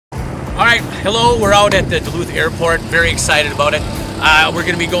right, hello, we're out at the Duluth Airport, very excited about it. We're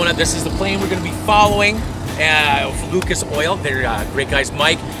going to be going on, this is the plane we're going to be following, Lucas Oil, they're great guys,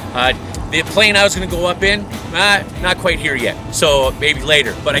 Mike. The plane I was going to go up in, not quite here yet, so maybe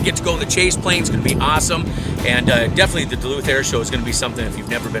later. But I get to go in the chase plane, it's going to be awesome, and definitely the Duluth Air Show is going to be something if you've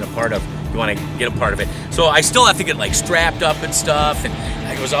never been a part of, you want to get a part of it. So I still have to get like strapped up and stuff, and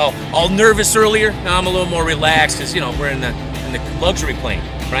I was all nervous earlier. Now I'm a little more relaxed because, you know, we're in the luxury plane,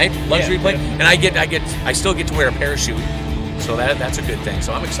 right? Luxury plane, and I still get to wear a parachute, so that's a good thing.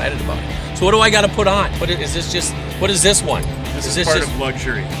 So I'm excited about it. So what do I got to put on? What is this? Just what is this one? This is part of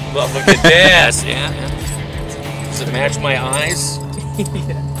luxury. Well, look at this. Yeah. Does it match my eyes?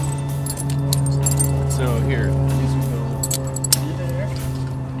 Yeah. So here, these will go there.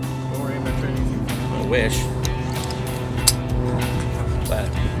 Don't worry about anything. I wish. But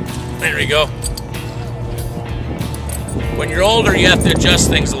there we go. When you're older, you have to adjust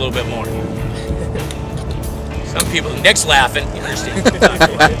things a little bit more. Some people, Nick's laughing. You understand?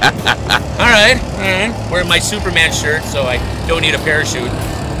 All right. Wearing my Superman shirt, so I don't need a parachute.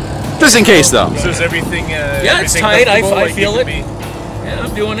 Just in case, though. So is everything? Yeah, it's tight. I feel it. Yeah,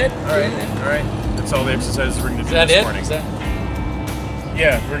 I'm doing it. All right. That's all the exercises we're going to do Is that this it? morning. Is that?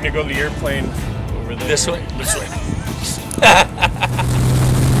 Yeah, we're going to go to the airplane over there. This way? This way.